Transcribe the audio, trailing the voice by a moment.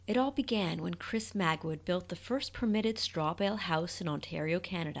It all began when Chris Magwood built the first permitted straw bale house in Ontario,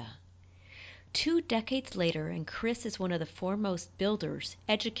 Canada. 2 decades later, and Chris is one of the foremost builders,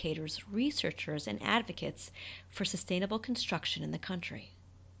 educators, researchers, and advocates for sustainable construction in the country.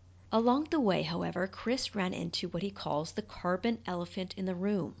 Along the way, however, Chris ran into what he calls the carbon elephant in the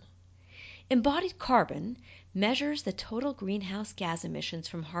room. Embodied carbon measures the total greenhouse gas emissions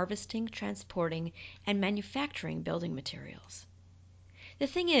from harvesting, transporting, and manufacturing building materials. The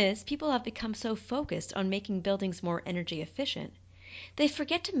thing is, people have become so focused on making buildings more energy efficient, they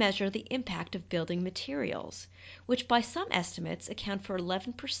forget to measure the impact of building materials, which by some estimates account for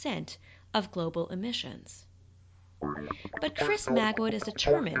 11% of global emissions. But Chris Magwood is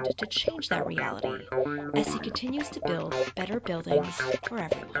determined to change that reality as he continues to build better buildings for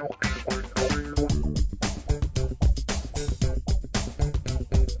everyone.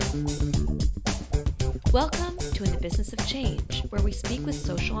 Welcome to In the Business of Change, where we speak with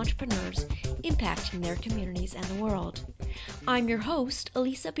social entrepreneurs impacting their communities and the world. I'm your host,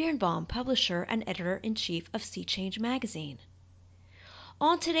 Elisa Birnbaum, publisher and editor-in-chief of Sea Change magazine.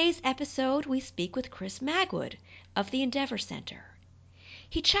 On today's episode, we speak with Chris Magwood of the Endeavour Centre.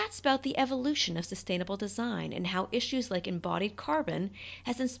 He chats about the evolution of sustainable design and how issues like embodied carbon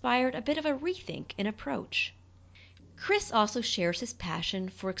has inspired a bit of a rethink in approach. Chris also shares his passion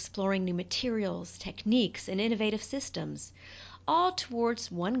for exploring new materials, techniques, and innovative systems, all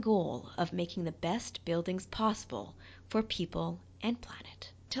towards one goal of making the best buildings possible for people and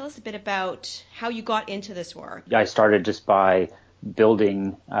planet. Tell us a bit about how you got into this work. I started just by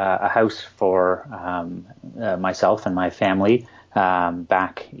building a house for myself and my family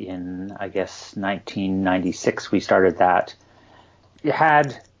back in, I guess, 1996. We started that. It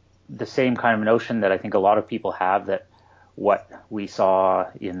had the same kind of notion that I think a lot of people have, that what we saw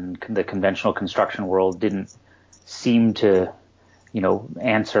in the conventional construction world didn't seem to,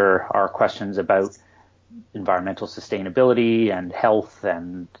 answer our questions about environmental sustainability and health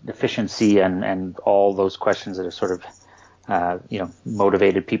and efficiency and all those questions that are sort of,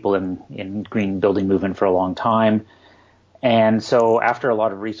 motivated people in green building movement for a long time. And so after a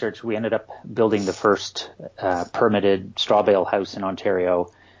lot of research, we ended up building the first permitted straw bale house in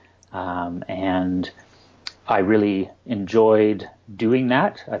Ontario. And I really enjoyed doing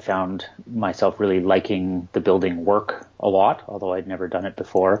that. I found myself really liking the building work a lot, although I'd never done it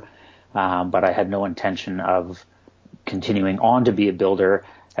before. But I had no intention of continuing on to be a builder,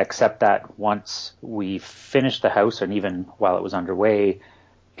 except that once we finished the house, and even while it was underway,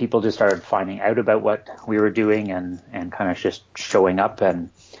 people just started finding out about what we were doing and kind of just showing up and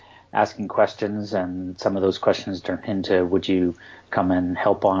asking questions. And some of those questions turned into, would you come and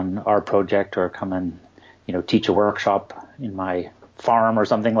help on our project, or come and teach a workshop in my farm or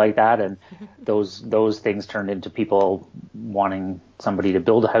something like that. And those things turned into people wanting somebody to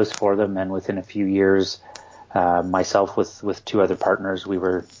build a house for them. And within a few years, myself with 2 other partners, we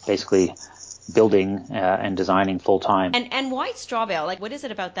were basically building and designing full time. And why straw bale? Like, what is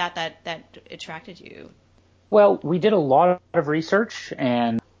it about that attracted you? Well, we did a lot of research,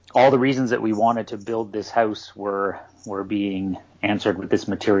 and all the reasons that we wanted to build this house were being answered with this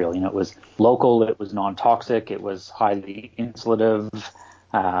material. It was local, it was non-toxic, it was highly insulative.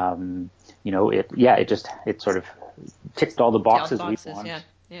 It sort of ticked all the boxes we want.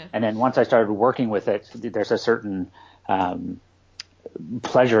 Yeah. And then once I started working with it, there's a certain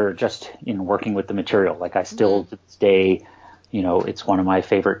pleasure just in working with the material. Like, I still to this day, it's one of my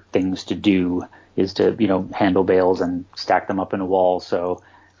favorite things to do is to, handle bales and stack them up in a wall. So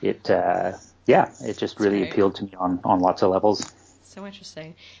it just really appealed to me on lots of levels. So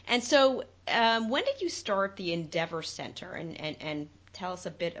interesting. And so when did you start the Endeavour Centre, and tell us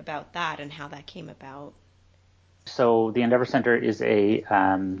a bit about that and how that came about? So the Endeavour Centre is a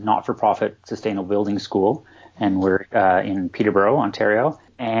not-for-profit sustainable building school, and we're in Peterborough, Ontario.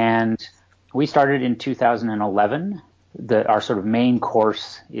 And we started in 2011. Our sort of main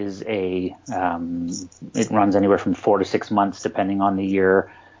course is it runs anywhere from 4 to 6 months, depending on the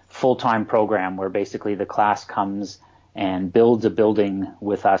year, full-time program where basically the class comes and builds a building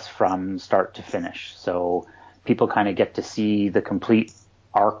with us from start to finish. So people kind of get to see the complete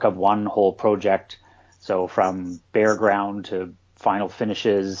arc of one whole project. So from bare ground to final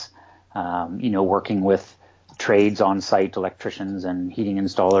finishes, working with trades on site, electricians and heating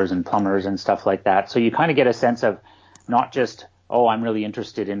installers and plumbers and stuff like that. So you kind of get a sense of not just, I'm really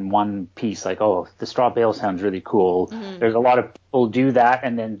interested in one piece, like, the straw bale sounds really cool. Mm-hmm. There's a lot of people do that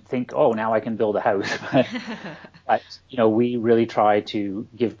and then think, now I can build a house. But we really try to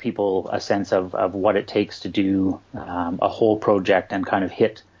give people a sense of what it takes to do a whole project and kind of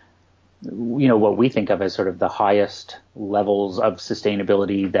hit what we think of as sort of the highest levels of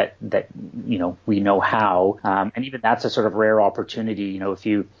sustainability that we know how, and even that's a sort of rare opportunity.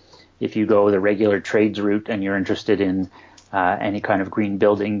 If you go the regular trades route and you're interested in any kind of green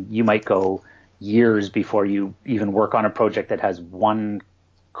building, you might go years before you even work on a project that has one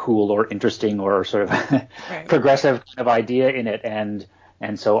cool or interesting or sort of Right. progressive kind of idea in it, and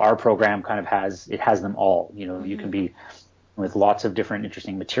so our program kind of has them all. You can be with lots of different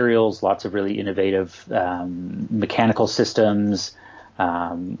interesting materials, lots of really innovative mechanical systems.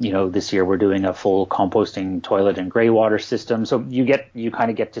 This year we're doing a full composting toilet and gray water system. So you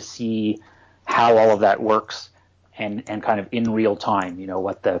kind of get to see how all of that works and kind of in real time,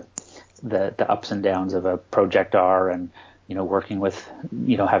 what the ups and downs of a project are, and, working with,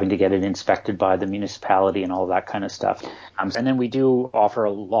 having to get it inspected by the municipality and all that kind of stuff. And then we do offer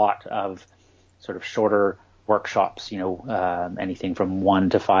a lot of sort of shorter workshops, anything from 1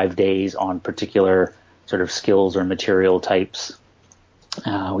 to 5 days on particular sort of skills or material types.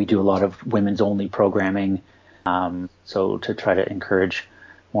 We do a lot of women's only programming, so to try to encourage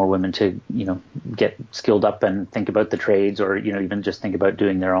more women to, get skilled up and think about the trades, or, even just think about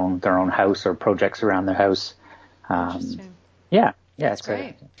doing their own house or projects around their house. Interesting. Yeah, That's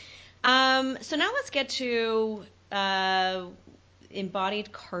great. So now let's get to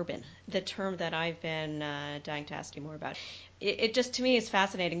embodied carbon, the term that I've been dying to ask you more about. It just, to me, is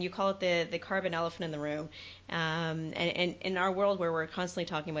fascinating. You call it the carbon elephant in the room. And in our world where we're constantly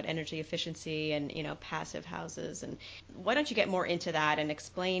talking about energy efficiency and, passive houses, and why don't you get more into that and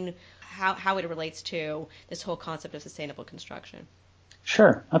explain how it relates to this whole concept of sustainable construction?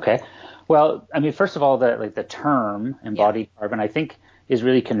 Sure. Okay. Well, I mean, first of all, the term embodied carbon, I think, is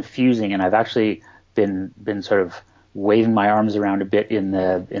really confusing, and I've actually been sort of waving my arms around a bit in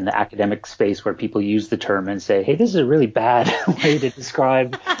the academic space where people use the term and say, "Hey, this is a really bad way to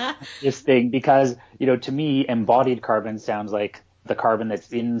describe this thing," because, to me, embodied carbon sounds like the carbon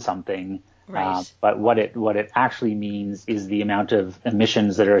that's in something. Right. But what it actually means is the amount of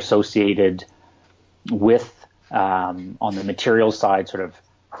emissions that are associated with, on the materials side, sort of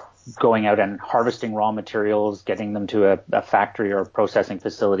going out and harvesting raw materials, getting them to a factory or a processing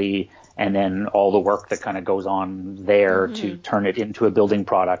facility, and then all the work that kind of goes on there to turn it into a building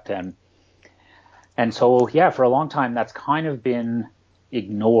product. And so, for a long time, that's kind of been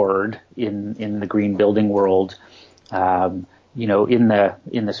ignored in the green building world. In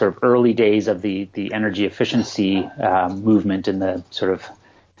the sort of early days of the energy efficiency movement, in the sort of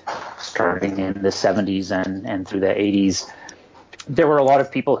starting in the 70s and through the 80s, there were a lot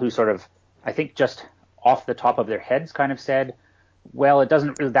of people who sort of, I think, just off the top of their heads kind of said, well,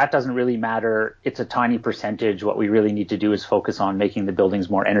 that doesn't really matter. It's a tiny percentage. What we really need to do is focus on making the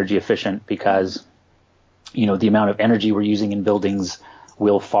buildings more energy efficient, because, the amount of energy we're using in buildings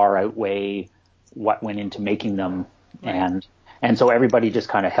will far outweigh what went into making them. Right. And so everybody just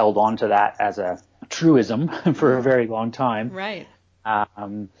kind of held on to that as a truism for a very long time. Right.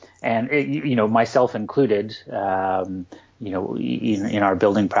 And myself included, in our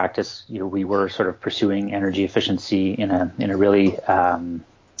building practice, we were sort of pursuing energy efficiency in a really,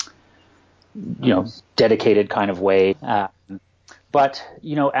 dedicated kind of way. But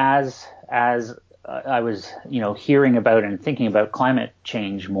as I was, hearing about and thinking about climate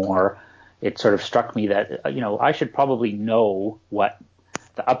change more, it sort of struck me that, I should probably know what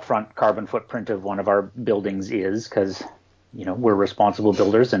the upfront carbon footprint of one of our buildings is, because, we're responsible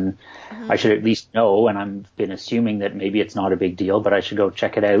builders, and I should at least know, and I've been assuming that maybe it's not a big deal, but I should go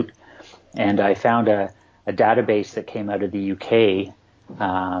check it out. And I found a database that came out of the UK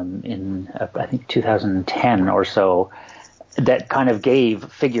in, I think, 2010 or so, that kind of gave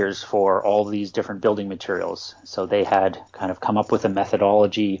figures for all these different building materials. So they had kind of come up with a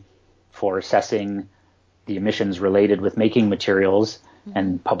methodology for assessing the emissions related with making materials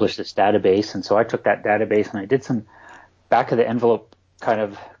and published this database. And so I took that database and I did some back of the envelope kind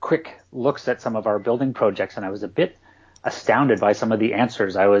of quick looks at some of our building projects, and I was a bit astounded by some of the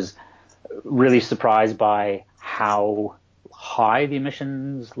answers. I was really surprised by how high the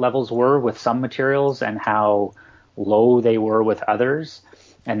emissions levels were with some materials and how low they were with others.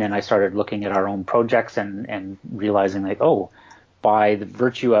 And then I started looking at our own projects and realizing, like, by the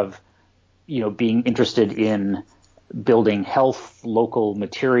virtue of, being interested in building health, local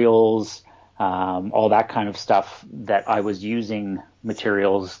materials, all that kind of stuff, that I was using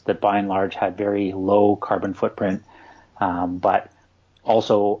materials that by and large had very low carbon footprint, but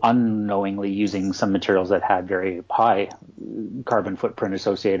also unknowingly using some materials that had very high carbon footprint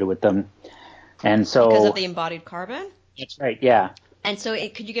associated with them. And so, because of the embodied carbon? That's right, yeah. And so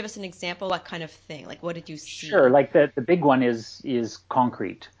could you give us an example? What kind of thing? Like, what did you see? Sure, like the big one is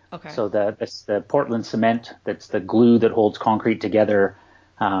concrete. Okay. So the Portland cement, that's the glue that holds concrete together.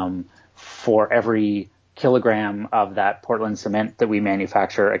 For every kilogram of that Portland cement that we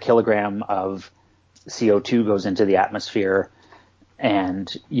manufacture, a kilogram of CO2 goes into the atmosphere.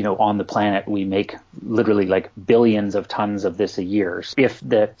 And, on the planet, we make literally like billions of tons of this a year. If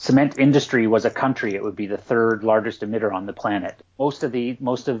the cement industry was a country, it would be the third largest emitter on the planet. Most of the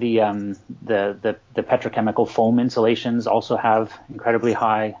petrochemical foam insulations also have incredibly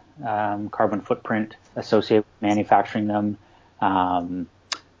high carbon footprint associated with manufacturing them.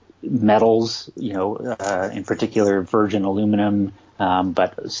 Metals, in particular virgin aluminum,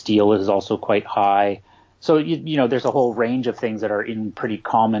 but steel is also quite high. So, there's a whole range of things that are in pretty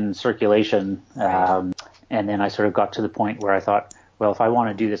common circulation. And then I sort of got to the point where I thought, well, if I want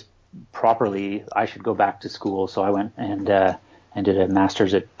to do this properly, I should go back to school. So I went and did a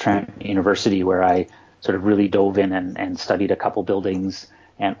master's at Trent University, where I sort of really dove in and studied a couple buildings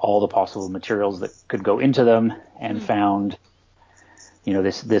and all the possible materials that could go into them, and found,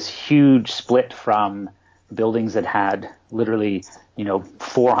 this huge split from buildings that had literally,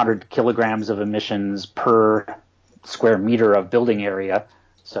 400 kilograms of emissions per square meter of building area.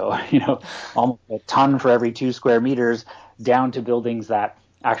 So, almost a ton for every 2 square meters, down to buildings that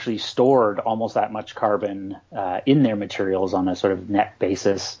actually stored almost that much carbon in their materials on a sort of net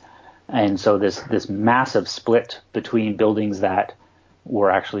basis. And so this massive split between buildings that were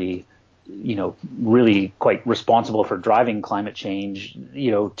actually, really quite responsible for driving climate change,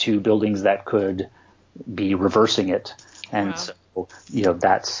 to buildings that could be reversing it. And so,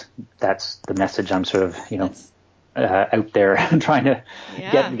 that's the message I'm sort of, out there trying to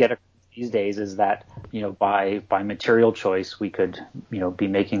get across these days, is that, by material choice, we could, be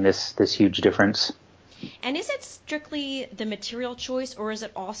making this huge difference. And is it strictly the material choice, or is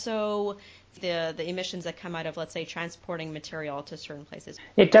it also the emissions that come out of, let's say, transporting material to certain places?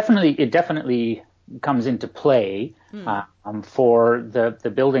 It definitely comes into play. For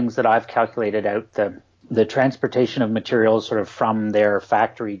the buildings that I've calculated out, the transportation of materials sort of from their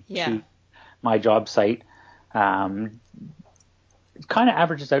factory to my job site, kind of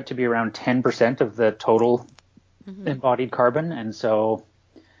averages out to be around 10% of the total embodied carbon. And so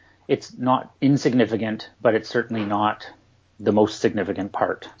it's not insignificant, but it's certainly not the most significant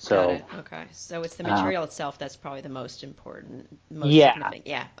part. So, got it. Okay. So it's the material itself that's probably the most important, most significant.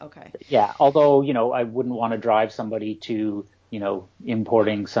 Yeah. Okay. Yeah. Although, I wouldn't want to drive somebody to,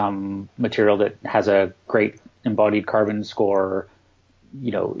 importing some material that has a great embodied carbon score,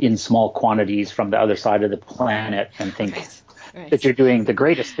 in small quantities from the other side of the planet, and think that you're doing the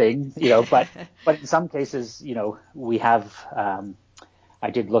greatest thing, but in some cases, we have, I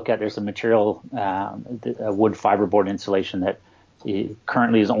did look at, there's a material, a wood fiberboard insulation that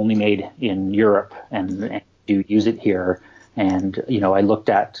currently is only made in Europe, and do use it here. And, I looked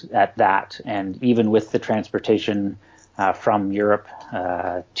at that, and even with the transportation from Europe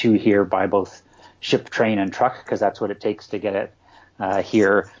to here by both ship, train, and truck, because that's what it takes to get it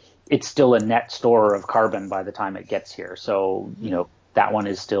here, it's still a net store of carbon by the time it gets here. So, that one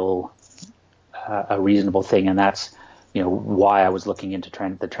is still a reasonable thing, and that's why I was looking into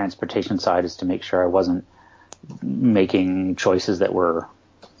the transportation side, is to make sure I wasn't making choices that were,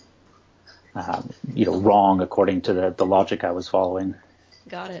 wrong according to the logic I was following.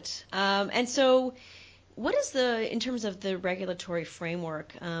 Got it. And so what is in terms of the regulatory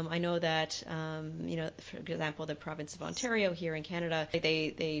framework? I know that, for example, the province of Ontario here in Canada,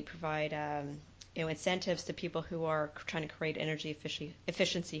 they provide, incentives to people who are trying to create energy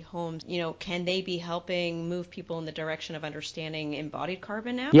efficiency homes. Can they be helping move people in the direction of understanding embodied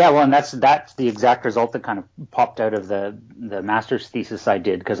carbon now? Yeah, well, and that's the exact result that kind of popped out of the master's thesis I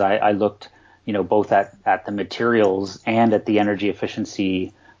did, because I looked, both at the materials and at the energy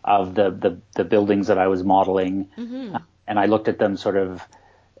efficiency of the buildings that I was modeling. And I looked at them sort of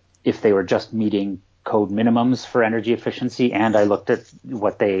if they were just meeting code minimums for energy efficiency, and I looked at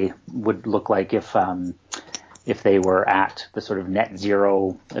what they would look like if they were at the sort of net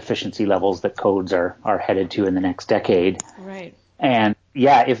zero efficiency levels that codes are headed to in the next decade. Right. And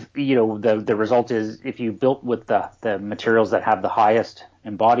if the result is, if you built with the materials that have the highest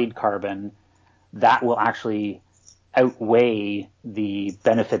embodied carbon, that will actually outweigh the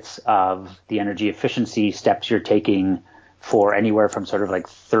benefits of the energy efficiency steps you're taking for anywhere from sort of like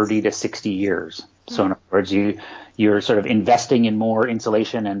 30 to 60 years. So in other words, you're sort of investing in more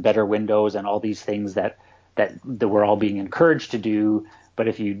insulation and better windows and all these things that we're all being encouraged to do. But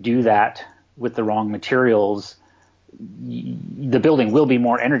if you do that with the wrong materials, the building will be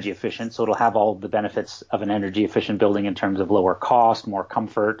more energy efficient. So it'll have all the benefits of an energy efficient building in terms of lower cost, more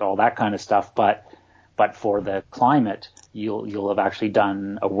comfort, all that kind of stuff. But but for the climate, you'll have actually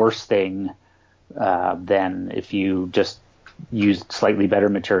done a worse thing than if you just used slightly better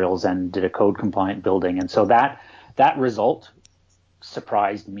materials and did a code compliant building. And so that result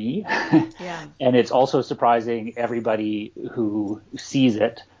surprised me. Yeah. And it's also surprising everybody who sees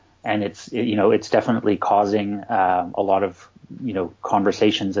it. And it's definitely causing a lot of,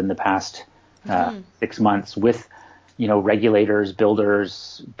 conversations in the past 6 months with, regulators,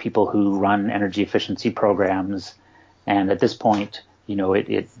 builders, people who run energy efficiency programs. And at this point,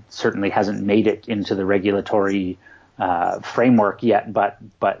 it certainly hasn't made it into the regulatory framework yet, but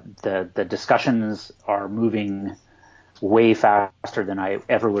the discussions are moving way faster than I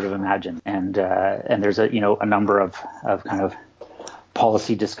ever would have imagined. And there's a number of kind of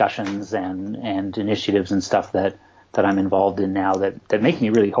policy discussions and initiatives and stuff that I'm involved in now that make me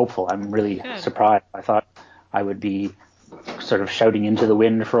really hopeful. I'm really surprised. I thought I would be sort of shouting into the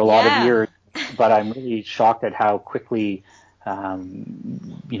wind for a lot of years, but I'm really shocked at how quickly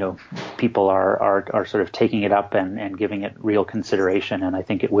people are sort of taking it up and giving it real consideration. And I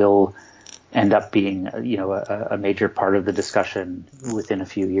think it will end up being, a major part of the discussion within a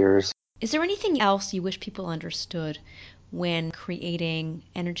few years. Is there anything else you wish people understood when creating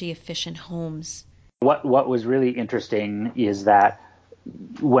energy efficient homes? What was really interesting is that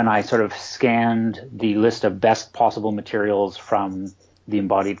when I sort of scanned the list of best possible materials from the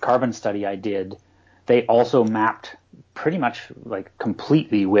embodied carbon study I did, they also mapped pretty much like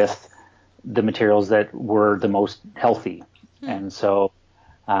completely with the materials that were the most healthy. And so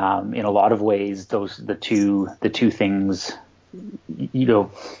in a lot of ways, the two things,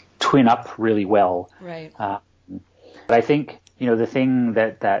 twin up really well. Right. But I think, the thing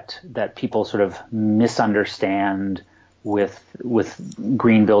that people sort of misunderstand with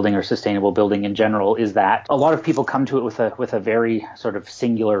green building or sustainable building in general is that a lot of people come to it with a very sort of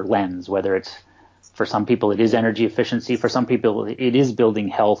singular lens, whether it's, for some people it is energy efficiency, for some people it is building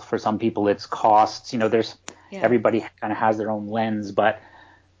health, for some people it's costs. Everybody kind of has their own lens, but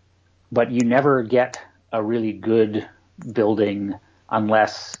you never get a really good building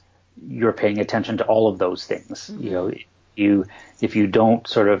unless you're paying attention to all of those things. If you don't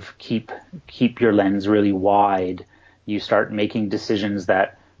sort of keep your lens really wide, you start making decisions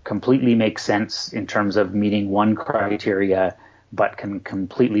that completely make sense in terms of meeting one criteria, but can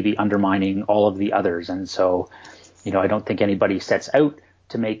completely be undermining all of the others. And so, I don't think anybody sets out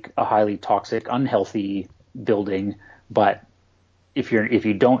to make a highly toxic, unhealthy building, but if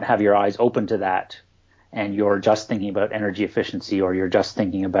you don't have your eyes open to that, and you're just thinking about energy efficiency, or you're just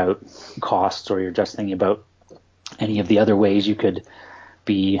thinking about costs, or you're just thinking about any of the other ways you could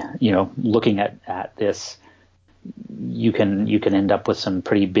be, looking at this, you can end up with some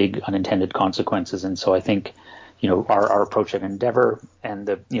pretty big unintended consequences. And so I think, our approach at Endeavour and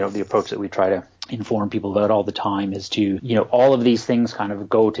the approach that we try to inform people about all the time is to, all of these things kind of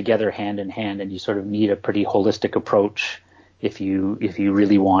go together hand in hand, and you sort of need a pretty holistic approach if you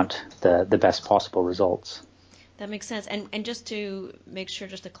really want the best possible results. That makes sense. And just to make sure,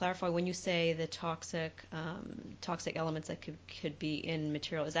 just to clarify, when you say the toxic elements that could be in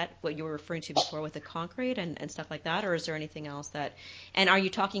material, is that what you were referring to before with the concrete and stuff like that, or is there anything else that? And are you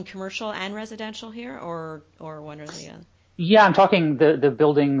talking commercial and residential here, or one or the other? Yeah, I'm talking the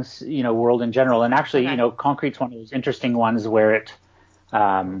buildings, world in general, and actually, concrete's one of those interesting ones where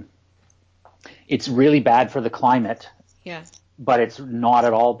it's really bad for the climate. Yeah. But it's not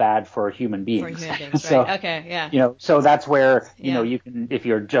at all bad for human beings. For human beings, So, right? Okay, yeah. So that's where, you can, if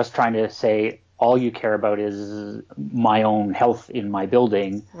you're just trying to say all you care about is my own health in my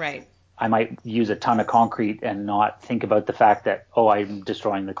building, right? I might use a ton of concrete and not think about the fact that, I'm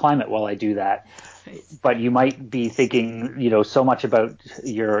destroying the climate while I do that. Right. But you might be thinking, so much about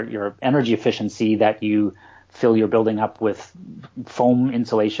your energy efficiency that you fill your building up with foam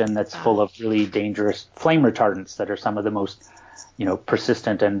insulation that's full of really dangerous flame retardants that are some of the most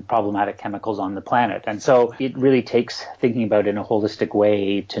persistent and problematic chemicals on the planet. And so it really takes thinking about it in a holistic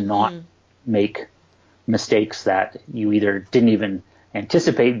way to not make mistakes that you either didn't even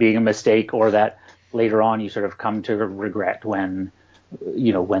anticipate being a mistake, or that later on you sort of come to regret when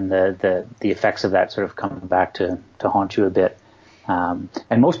the effects of that sort of come back to haunt you a bit. And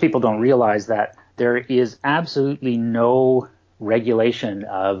most people don't realize that there is absolutely no regulation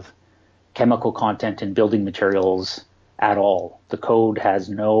of chemical content in building materials at all. The code has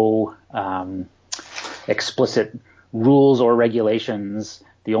no explicit rules or regulations.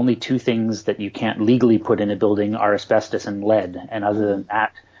 The only two things that you can't legally put in a building are asbestos and lead. And other than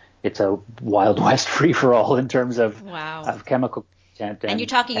that, it's a Wild West free-for-all in terms of chemical content. And you're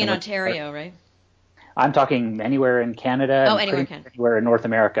talking in Ontario, right? I'm talking anywhere in Canada Oh, and anywhere pretty can. much anywhere in North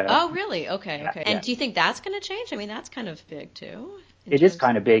America. Oh, really? Okay, Yeah, okay. And yeah. do you think that's going to change? I mean, that's kind of big too, in It is terms.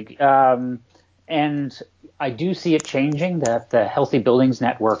 kind of big. And I do see it changing. That the Healthy Buildings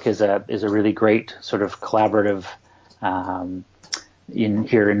Network is a really great sort of collaborative um, in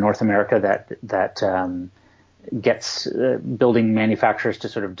here in North America that gets building manufacturers to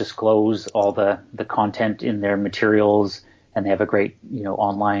sort of disclose all the content in their materials, and they have a great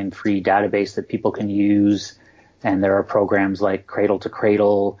online free database that people can use. And there are programs like Cradle to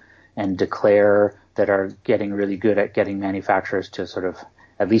Cradle and Declare that are getting really good at getting manufacturers to sort of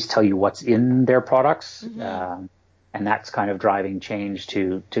at least tell you what's in their products. And that's kind of driving change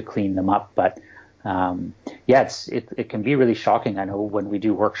to clean them up. But yeah, it can be really shocking. I know when we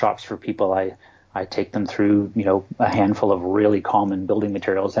do workshops for people, I take them through a handful of really common building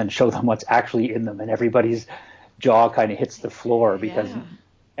materials and show them what's actually in them, and everybody's jaw kind of hits the floor because Yeah.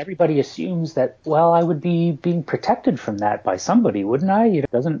 everybody assumes that, well, I would be being protected from that by somebody, wouldn't I?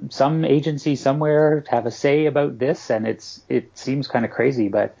 Doesn't some agency somewhere have a say about this? And it seems kind of crazy,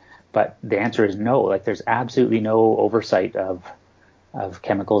 but the answer is no. Like, there's absolutely no oversight of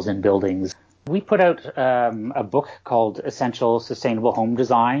chemicals in buildings. We put out a book called Essential Sustainable Home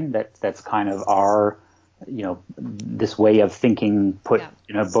Design. That's kind of our this way of thinking put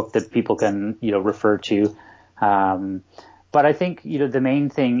in a book that people can refer to. But I think the main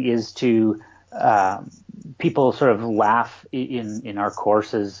thing is to people sort of laugh in our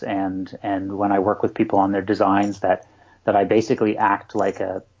courses and when I work with people on their designs that I basically act like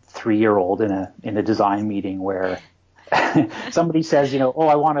a 3-year-old in a design meeting where somebody says, oh,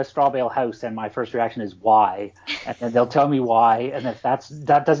 I want a straw bale house, and my first reaction is why, and then they'll tell me why, and if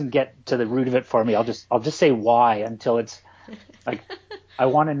that doesn't get to the root of it for me, I'll just say why until it's like I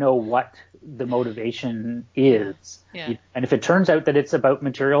want to know what the motivation is. Yeah. And if it turns out that it's about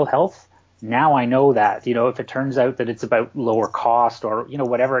material health, now I know that. If it turns out that it's about lower cost or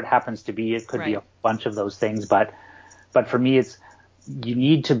whatever it happens to be, it could be a bunch of those things. But for me, it's you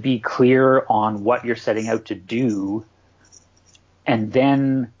need to be clear on what you're setting out to do, and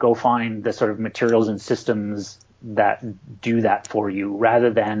then go find the sort of materials and systems that do that for you,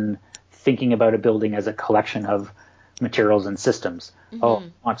 rather than thinking about a building as a collection of materials and systems. Oh,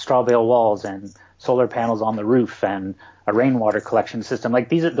 I want straw bale walls and solar panels on the roof and a rainwater collection system. Like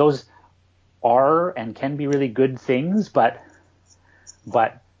those are and can be really good things, but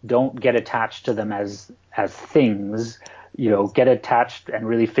don't get attached to them as things. Get attached and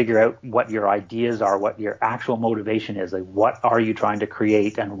really figure out what your ideas are, what your actual motivation is. Like, what are you trying to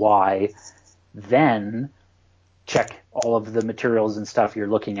create and why? Then check all of the materials and stuff you're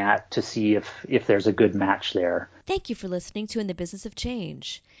looking at to see if there's a good match there. Thank you for listening to In the Business of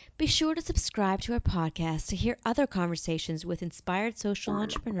Change. Be sure to subscribe to our podcast to hear other conversations with inspired social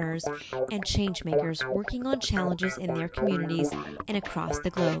entrepreneurs and changemakers working on challenges in their communities and across the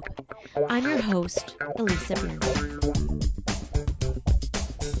globe. I'm your host, Elisa Bierman.